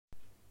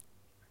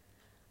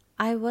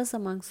I was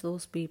amongst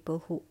those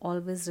people who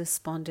always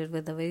responded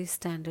with a very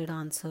standard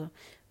answer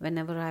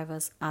whenever I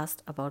was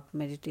asked about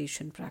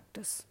meditation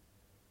practice.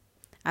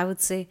 I would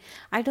say,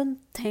 I don't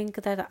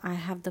think that I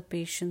have the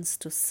patience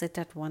to sit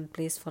at one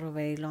place for a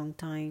very long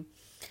time.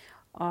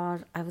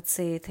 Or I would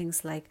say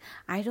things like,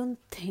 I don't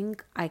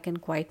think I can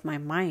quiet my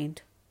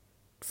mind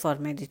for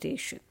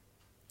meditation.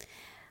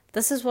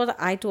 This is what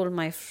I told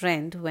my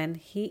friend when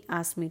he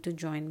asked me to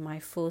join my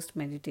first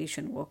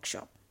meditation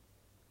workshop.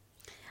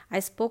 I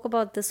spoke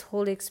about this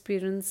whole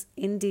experience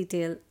in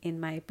detail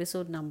in my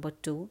episode number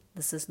 2.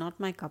 This is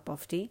not my cup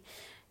of tea.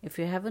 If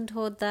you haven't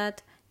heard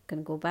that, you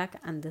can go back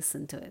and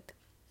listen to it.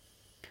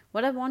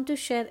 What I want to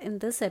share in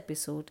this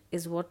episode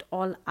is what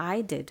all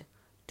I did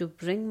to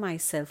bring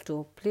myself to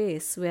a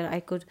place where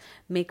I could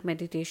make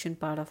meditation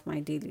part of my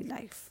daily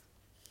life.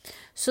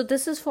 So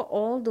this is for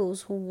all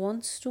those who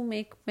wants to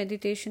make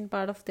meditation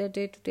part of their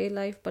day-to-day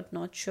life but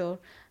not sure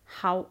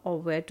how or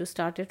where to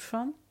start it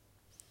from.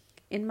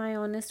 In my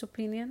honest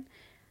opinion,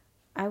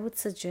 I would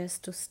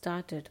suggest to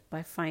start it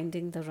by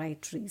finding the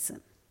right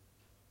reason.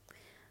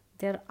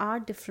 There are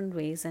different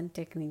ways and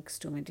techniques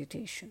to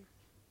meditation.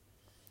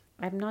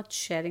 I'm not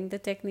sharing the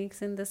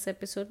techniques in this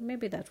episode.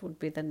 Maybe that would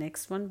be the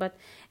next one. But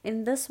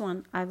in this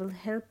one, I will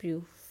help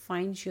you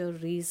find your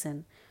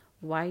reason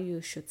why you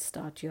should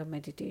start your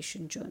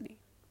meditation journey.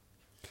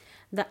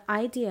 The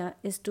idea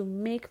is to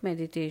make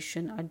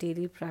meditation a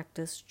daily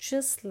practice,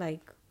 just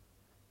like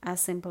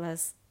as simple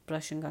as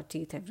brushing our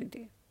teeth every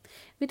day.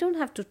 We don't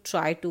have to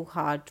try too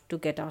hard to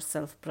get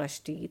ourselves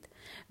brushed teeth.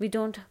 We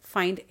don't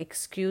find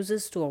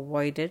excuses to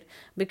avoid it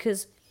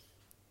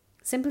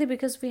simply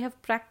because we have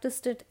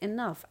practiced it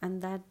enough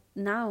and that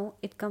now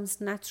it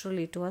comes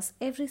naturally to us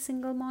every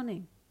single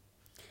morning.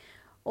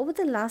 Over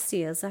the last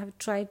years, I have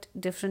tried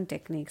different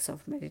techniques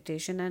of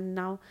meditation and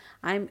now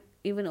I'm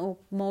even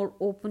more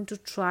open to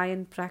try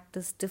and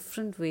practice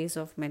different ways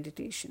of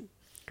meditation.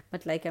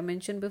 But like I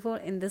mentioned before,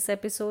 in this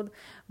episode,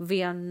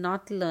 we are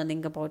not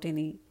learning about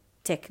any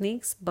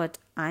techniques, but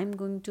I'm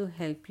going to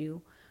help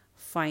you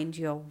find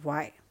your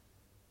why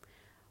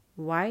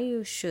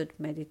you should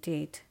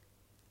meditate.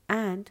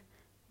 And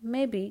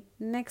maybe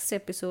next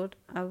episode,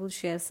 I will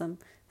share some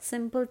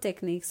simple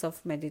techniques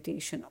of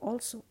meditation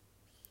also.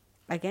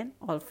 Again,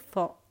 all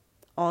for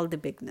all the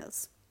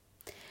beginners.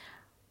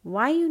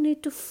 Why you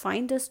need to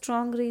find a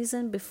strong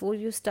reason before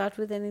you start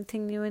with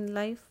anything new in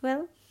life?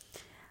 Well,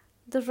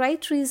 the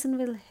right reason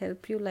will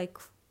help you like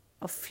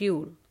a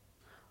fuel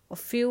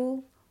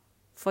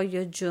for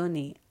your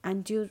journey.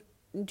 And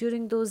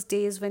during those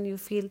days when you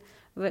feel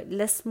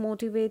less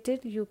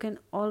motivated, you can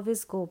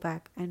always go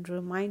back and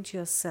remind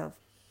yourself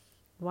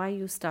why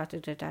you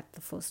started it at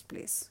the first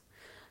place.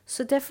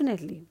 So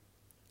definitely,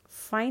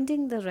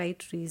 finding the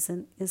right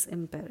reason is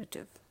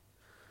imperative.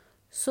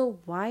 So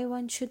why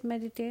one should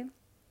meditate?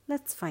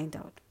 Let's find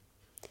out.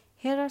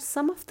 Here are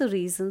some of the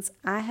reasons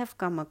I have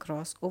come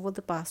across over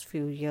the past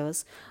few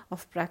years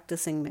of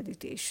practicing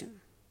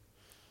meditation.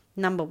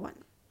 Number 1.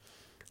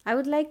 I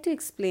would like to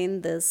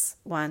explain this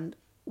one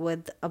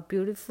with a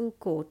beautiful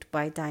quote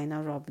by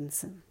Diana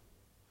Robinson.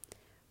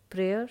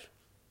 Prayer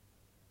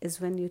is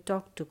when you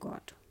talk to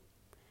God,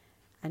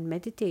 and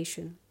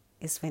meditation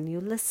is when you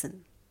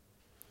listen.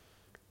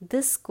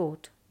 This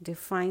quote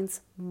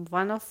defines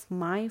one of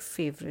my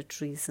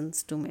favorite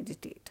reasons to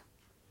meditate.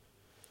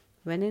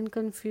 When in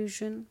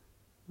confusion,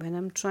 when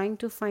I'm trying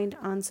to find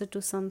answer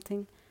to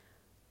something,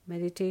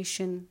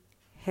 meditation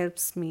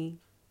helps me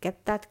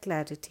get that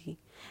clarity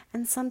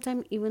and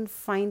sometimes even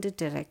find a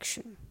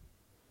direction.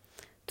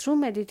 Through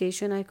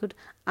meditation, I could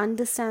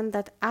understand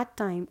that at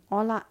times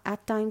all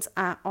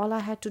I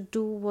had to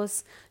do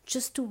was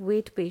just to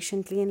wait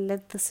patiently and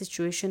let the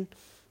situation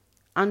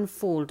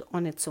unfold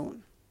on its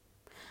own.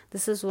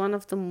 This is one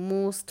of the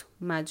most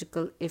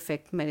magical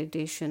effect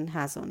meditation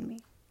has on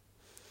me.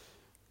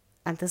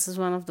 And this is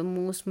one of the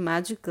most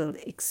magical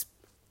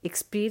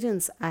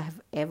experience I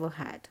have ever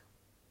had.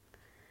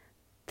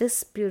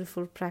 This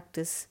beautiful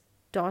practice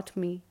taught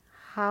me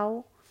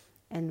how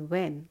and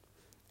when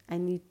I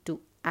need to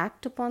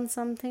act upon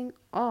something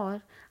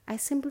or I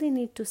simply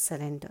need to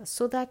surrender.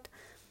 So that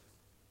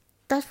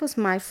was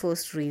my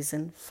first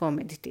reason for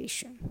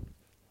meditation.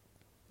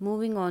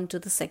 Moving on to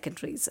the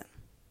second reason.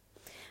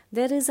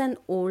 There is an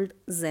old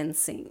Zen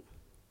saying,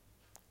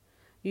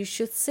 you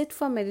should sit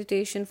for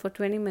meditation for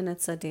 20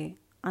 minutes a day.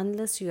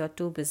 Unless you are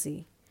too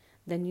busy,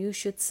 then you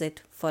should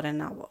sit for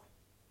an hour.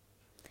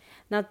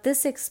 Now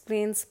this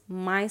explains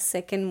my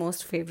second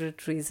most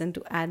favorite reason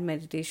to add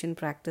meditation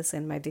practice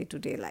in my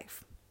day-to-day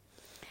life.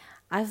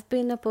 I've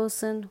been a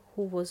person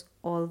who was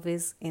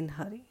always in a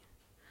hurry.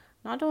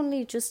 Not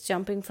only just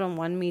jumping from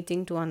one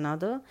meeting to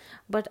another,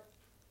 but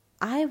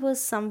I was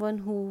someone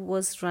who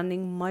was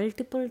running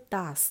multiple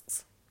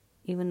tasks,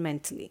 even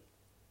mentally.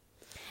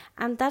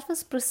 And that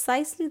was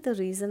precisely the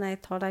reason I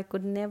thought I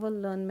could never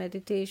learn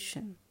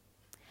meditation.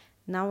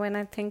 Now when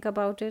I think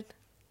about it,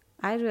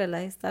 I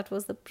realize that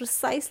was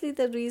precisely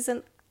the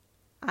reason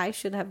I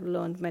should have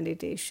learned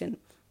meditation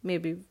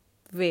maybe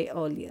way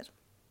earlier.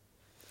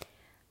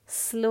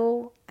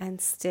 Slow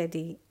and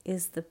steady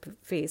is the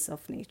pace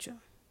of nature,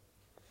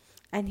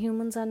 and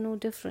humans are no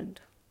different.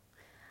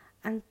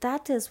 And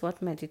that is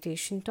what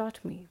meditation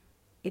taught me.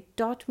 It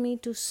taught me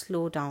to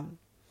slow down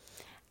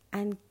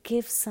and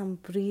give some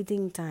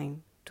breathing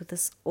time to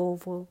this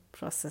over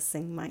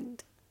processing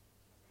mind.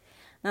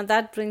 Now,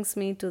 that brings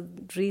me to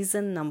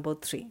reason number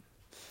three.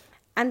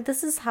 And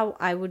this is how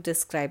I would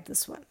describe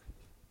this one.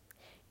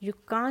 You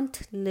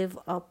can't live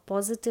a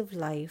positive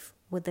life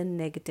with a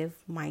negative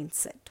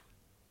mindset.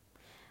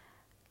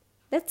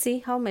 Let's see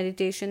how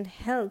meditation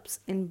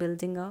helps in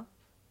building a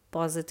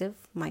positive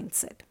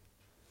mindset.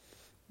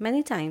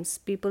 Many times,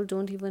 people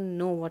don't even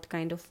know what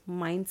kind of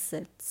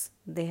mindsets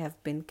they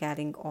have been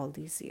carrying all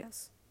these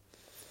years.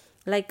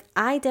 Like,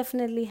 I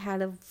definitely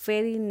had a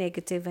very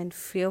negative and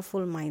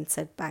fearful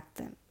mindset back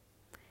then.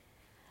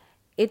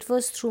 It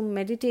was through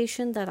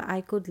meditation that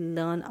I could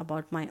learn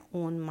about my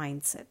own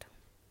mindset.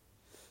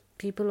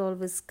 People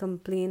always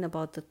complain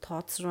about the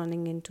thoughts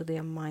running into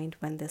their mind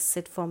when they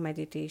sit for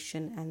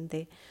meditation and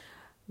they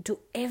do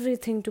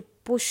everything to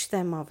push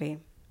them away.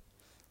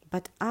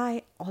 But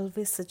I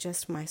always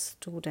suggest my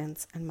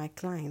students and my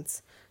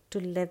clients to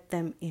let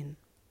them in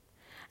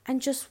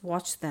and just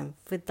watch them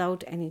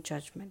without any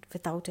judgment,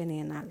 without any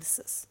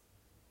analysis.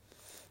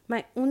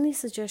 My only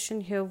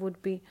suggestion here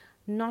would be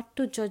not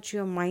to judge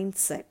your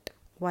mindset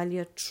while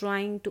you're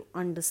trying to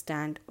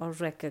understand or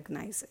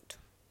recognize it.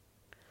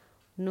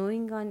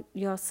 Knowing on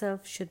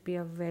yourself should be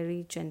a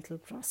very gentle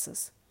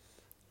process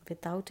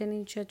without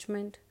any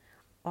judgment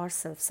or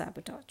self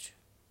sabotage.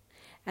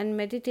 And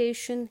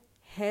meditation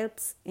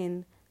helps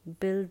in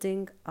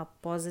building a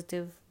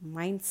positive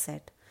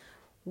mindset,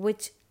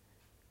 which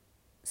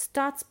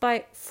starts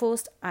by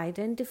first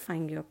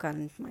identifying your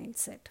current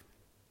mindset.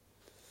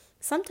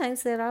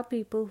 Sometimes there are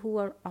people who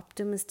are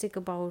optimistic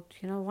about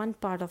one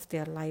part of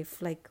their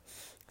life, like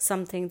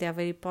something they are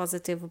very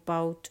positive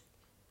about.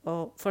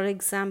 For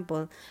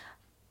example,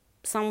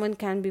 someone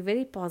can be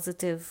very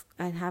positive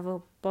and have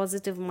a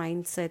positive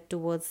mindset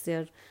towards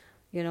their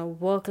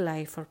work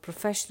life or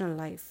professional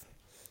life,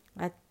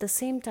 at the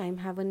same time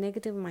have a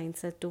negative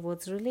mindset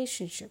towards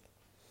relationship.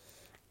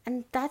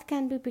 And that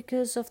can be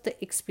because of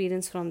the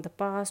experience from the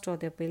past or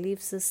their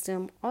belief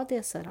system or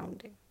their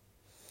surrounding.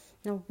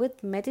 Now,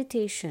 with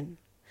meditation,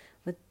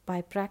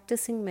 by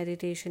practicing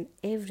meditation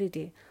every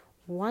day,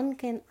 one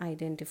can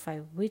identify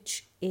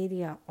which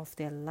area of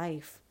their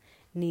life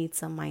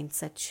needs a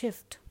mindset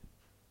shift.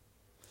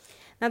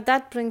 Now,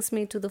 that brings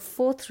me to the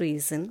fourth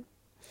reason.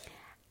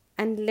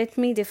 And let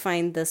me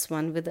define this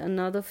one with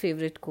another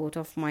favorite quote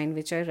of mine,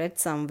 which I read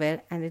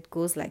somewhere, and it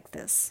goes like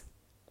this: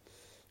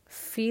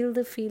 feel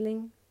the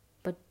feeling,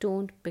 but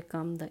don't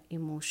become the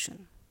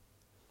emotion.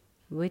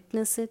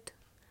 Witness it,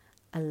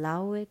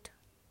 allow it,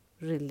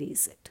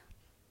 release it.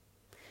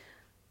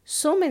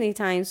 So many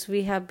times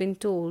we have been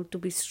told to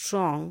be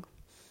strong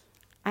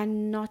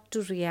and not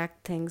to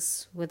react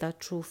things with our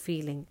true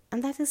feeling.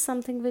 And that is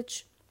something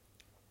which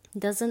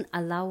doesn't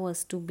allow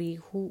us to be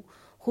who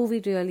we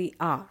really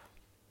are.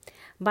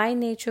 By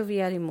nature,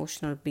 we are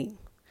emotional being.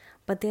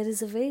 But there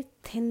is a very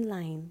thin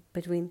line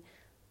between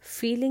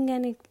feeling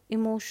an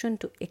emotion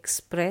to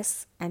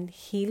express and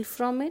heal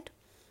from it,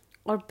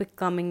 or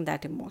becoming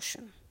that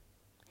emotion.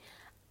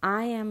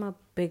 I am a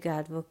big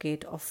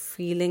advocate of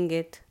feeling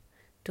it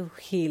to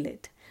heal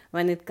it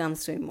when it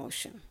comes to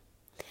emotion.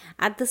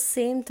 At the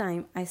same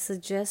time, I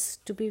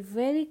suggest to be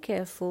very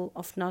careful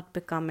of not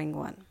becoming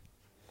one.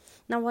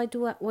 Now,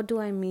 what do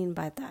I mean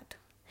by that?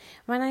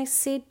 When I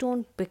say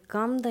don't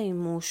become the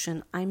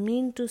emotion, I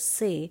mean to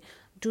say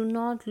do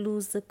not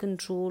lose the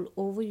control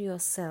over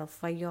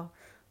yourself while you're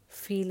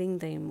feeling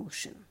the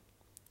emotion.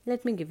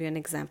 Let me give you an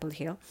example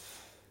here.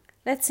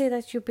 Let's say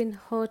that you've been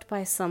hurt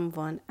by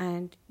someone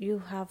and you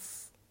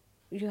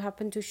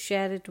happen to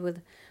share it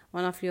with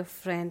one of your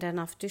friend, and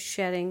after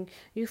sharing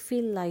you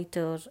feel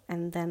lighter,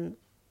 and then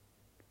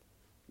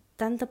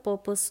the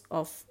purpose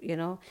of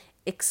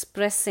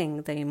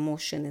expressing the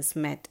emotion is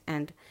met,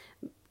 and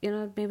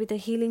maybe the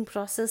healing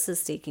process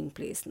is taking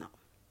place now.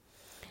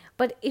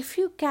 But if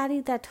you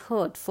carry that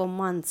hurt for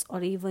months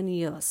or even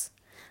years,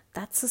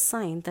 that's a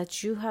sign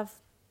that you have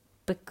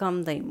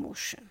become the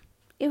emotion.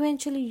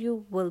 Eventually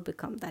you will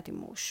become that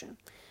emotion.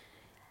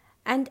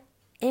 And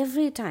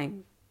every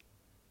time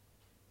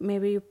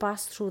maybe you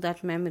pass through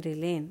that memory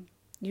lane,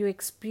 you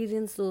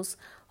experience those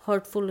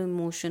hurtful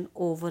emotions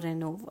over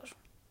and over.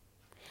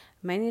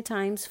 Many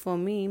times for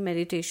me,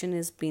 meditation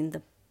has been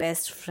the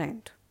best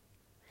friend.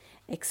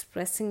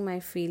 Expressing my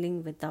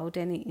feeling without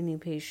any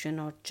inhibition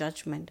or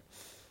judgment,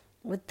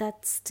 with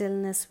that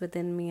stillness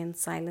within me and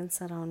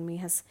silence around me,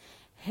 has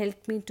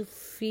helped me to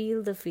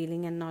feel the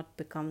feeling and not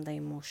become the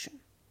emotion.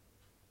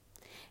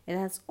 It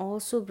has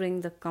also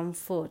bring the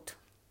comfort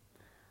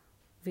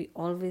we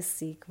always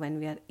seek when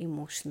we are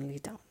emotionally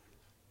down.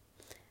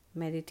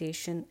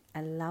 Meditation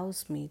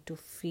allows me to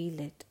feel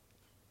it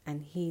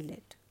and heal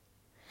it.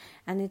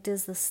 And it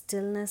is the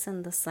stillness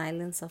and the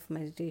silence of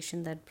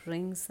meditation that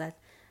brings that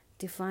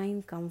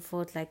divine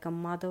comfort, like a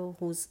mother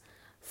who's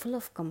full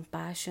of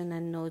compassion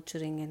and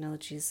nurturing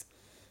energies,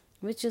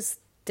 which is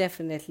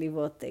definitely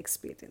worth the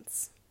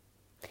experience.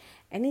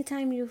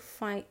 Anytime you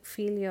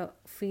feel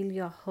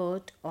your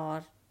hurt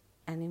or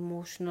an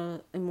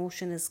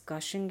emotion is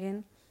gushing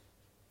in,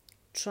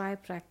 try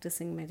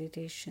practicing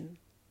meditation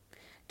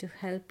to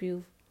help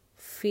you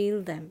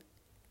feel them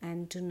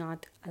and do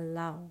not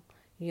allow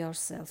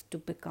yourself to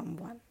become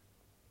one.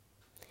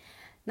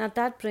 Now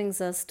that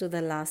brings us to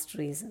the last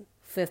reason,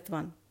 fifth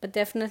one, but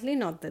definitely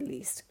not the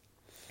least.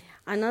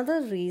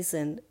 Another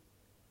reason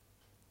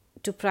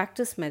to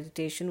practice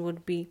meditation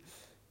would be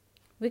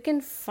we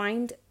can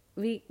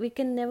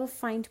never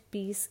find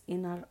peace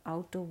in our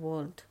outer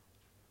world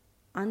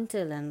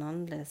until and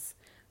unless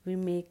we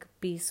make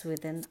peace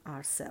within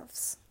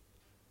ourselves.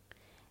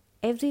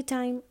 Every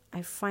time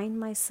I find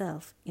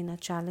myself in a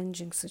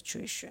challenging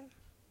situation,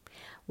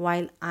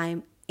 while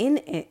I'm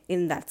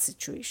in that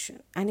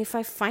situation, and if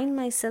I find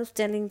myself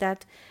telling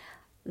that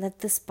let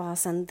this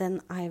pass and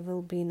then I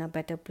will be in a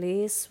better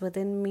place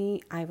within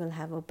me, I will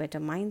have a better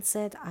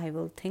mindset, I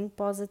will think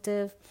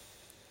positive,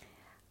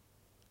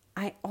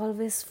 I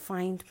always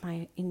find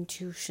my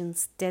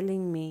intuitions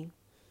telling me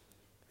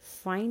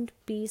find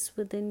peace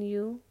within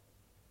you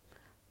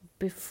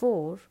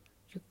before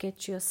you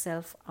get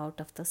yourself out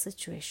of the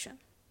situation.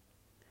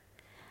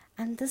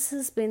 And this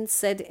has been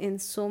said in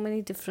so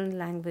many different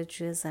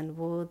languages and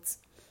words,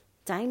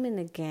 time and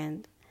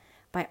again,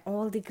 by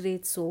all the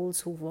great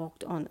souls who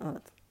walked on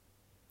earth.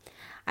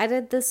 I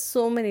read this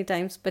so many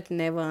times but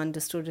never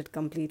understood it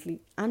completely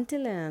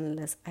until and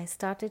unless I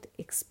started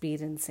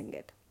experiencing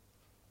it.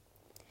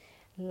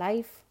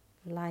 Life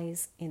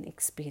lies in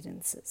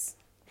experiences.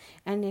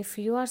 And if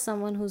you are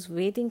someone who's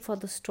waiting for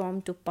the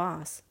storm to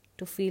pass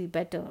to feel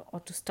better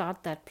or to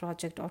start that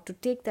project or to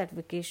take that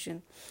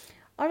vacation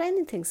or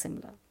anything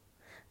similar,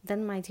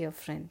 then my dear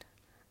friend,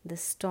 the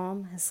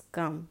storm has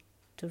come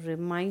to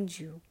remind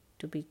you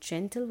to be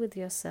gentle with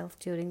yourself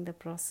during the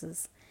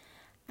process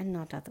and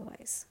not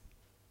otherwise.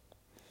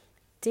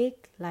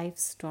 Take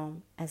life's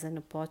storm as an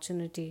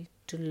opportunity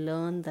to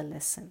learn the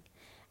lesson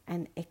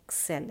and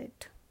excel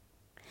it.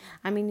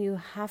 I mean, you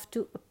have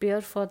to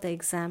appear for the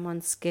exam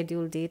on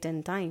scheduled date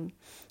and time,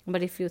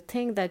 but if you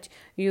think that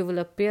you will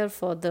appear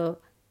for the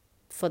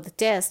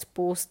test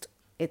post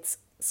its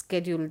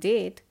scheduled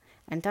date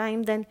and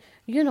time, then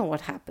you know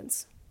what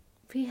happens.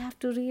 We have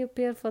to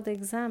reappear for the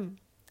exam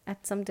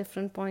at some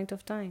different point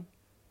of time,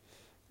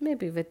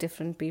 maybe with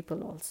different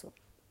people also.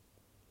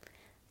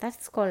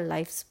 That's called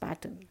life's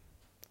pattern.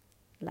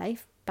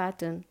 Life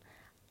pattern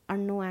are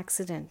no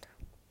accident.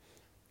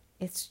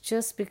 It's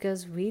just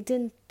because we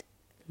didn't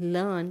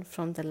learn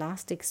from the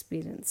last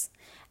experience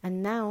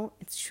and now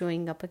it's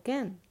showing up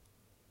again.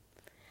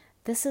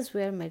 This is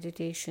where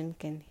meditation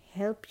can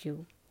help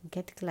you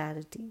get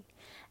clarity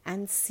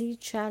and see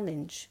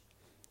challenge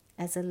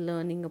as a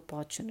learning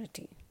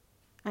opportunity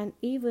and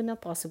even a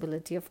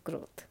possibility of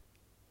growth.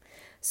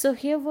 So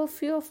here were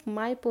few of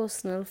my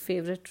personal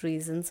favorite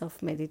reasons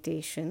of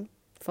meditation,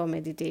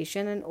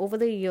 and over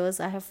the years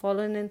I have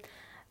fallen in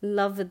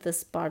love with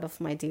this part of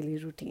my daily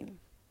routine.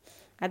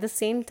 At the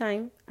same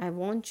time, I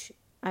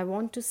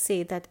want to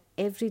say that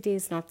every day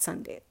is not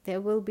Sunday.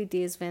 There will be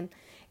days when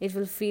it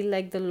will feel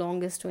like the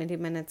longest 20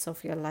 minutes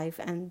of your life,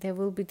 and there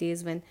will be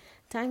days when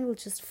time will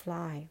just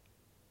fly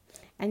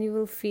and you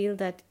will feel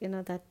that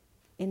that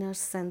inner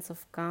sense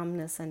of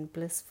calmness and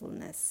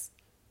blissfulness.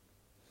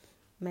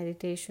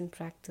 Meditation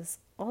practice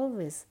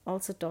always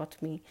also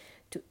taught me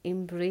to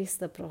embrace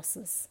the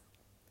process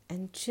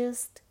and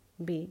just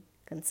be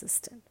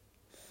consistent.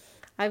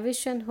 I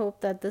wish and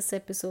hope that this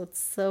episode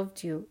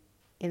served you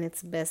in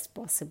its best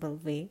possible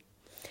way.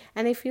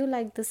 And if you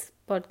like this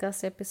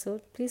podcast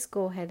episode, please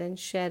go ahead and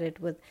share it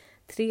with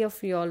 3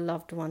 of your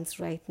loved ones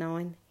right now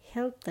and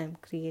help them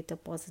create a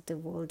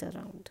positive world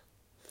around.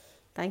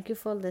 Thank you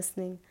for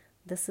listening.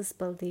 This is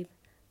Baldeep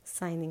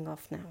signing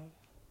off now.